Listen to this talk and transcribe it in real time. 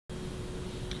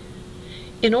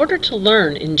In order to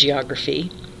learn in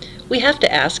geography, we have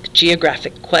to ask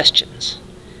geographic questions.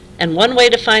 And one way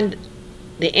to find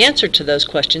the answer to those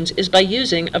questions is by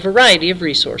using a variety of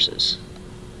resources.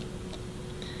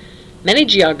 Many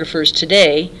geographers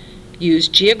today use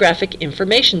geographic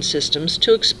information systems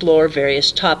to explore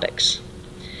various topics.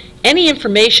 Any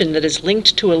information that is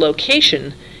linked to a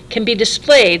location can be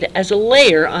displayed as a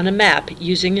layer on a map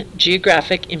using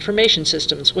geographic information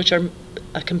systems, which are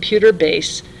a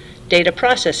computer-based data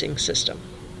processing system.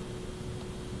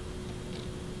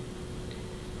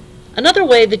 Another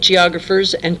way that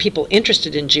geographers and people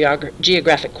interested in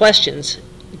geographic questions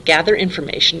gather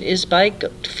information is by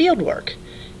fieldwork,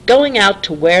 going out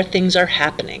to where things are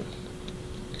happening,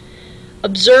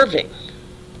 observing,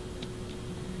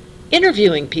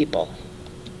 interviewing people,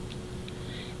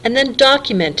 and then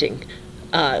documenting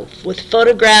with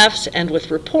photographs and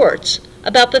with reports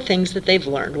about the things that they've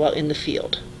learned while in the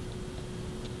field.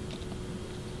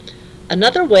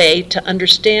 Another way to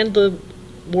understand the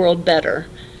world better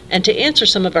and to answer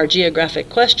some of our geographic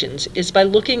questions is by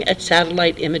looking at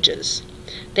satellite images.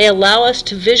 They allow us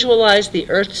to visualize the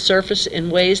Earth's surface in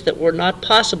ways that were not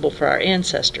possible for our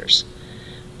ancestors.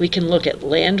 We can look at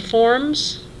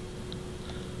landforms,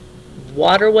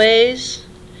 waterways,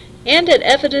 and at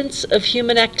evidence of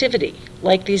human activity,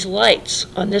 like these lights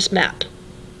on this map.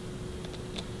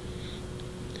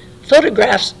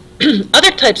 Photographs, other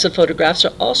types of photographs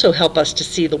also help us to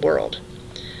see the world.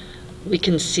 We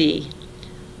can see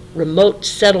remote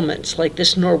settlements like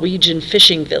this Norwegian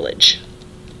fishing village,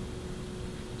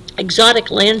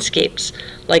 exotic landscapes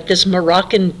like this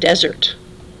Moroccan desert,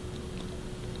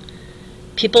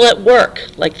 people at work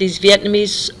like these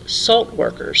Vietnamese salt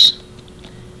workers,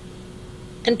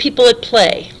 and people at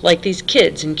play like these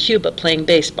kids in Cuba playing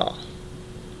baseball.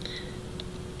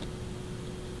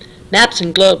 Maps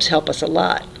and globes help us a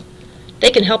lot. They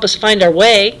can help us find our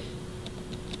way.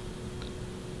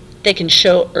 They can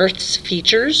show Earth's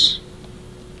features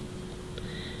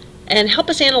and help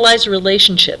us analyze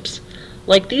relationships,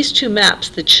 like these two maps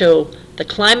that show the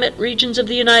climate regions of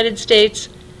the United States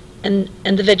and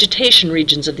the vegetation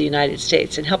regions of the United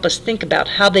States, and help us think about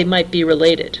how they might be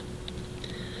related.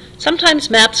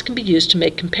 Sometimes maps can be used to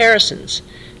make comparisons.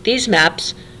 These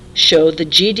maps show the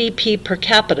GDP per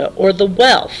capita, or the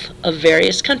wealth, of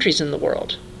various countries in the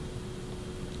world.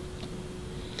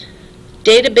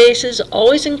 Databases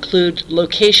always include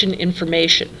location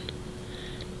information.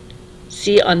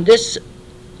 See on this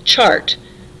chart,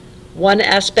 one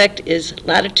aspect is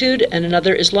latitude and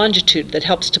another is longitude that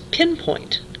helps to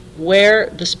pinpoint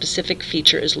where the specific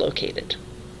feature is located.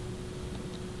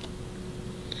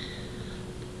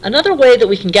 Another way that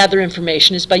we can gather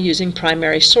information is by using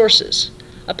primary sources.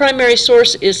 A primary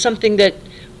source is something that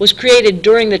was created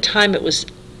during the time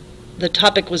the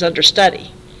topic was under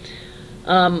study.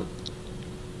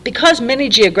 Because many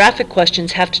geographic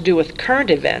questions have to do with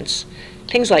current events,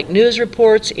 things like news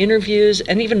reports, interviews,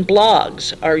 and even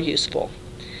blogs are useful.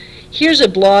 Here's a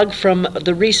blog from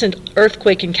the recent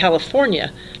earthquake in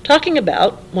California talking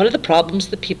about one of the problems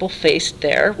that people faced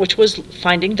there, which was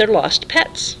finding their lost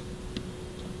pets.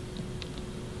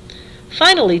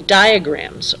 Finally,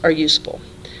 diagrams are useful.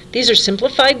 These are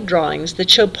simplified drawings that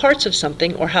show parts of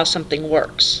something or how something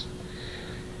works.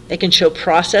 They can show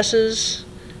processes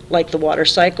like the water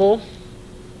cycle,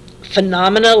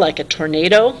 phenomena like a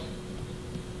tornado,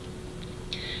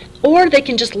 or they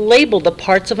can just label the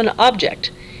parts of an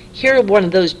object. Here are one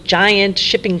of those giant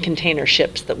shipping container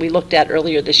ships that we looked at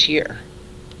earlier this year.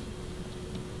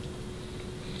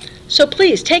 So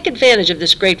please take advantage of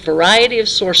this great variety of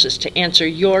sources to answer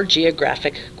your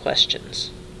geographic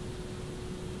questions.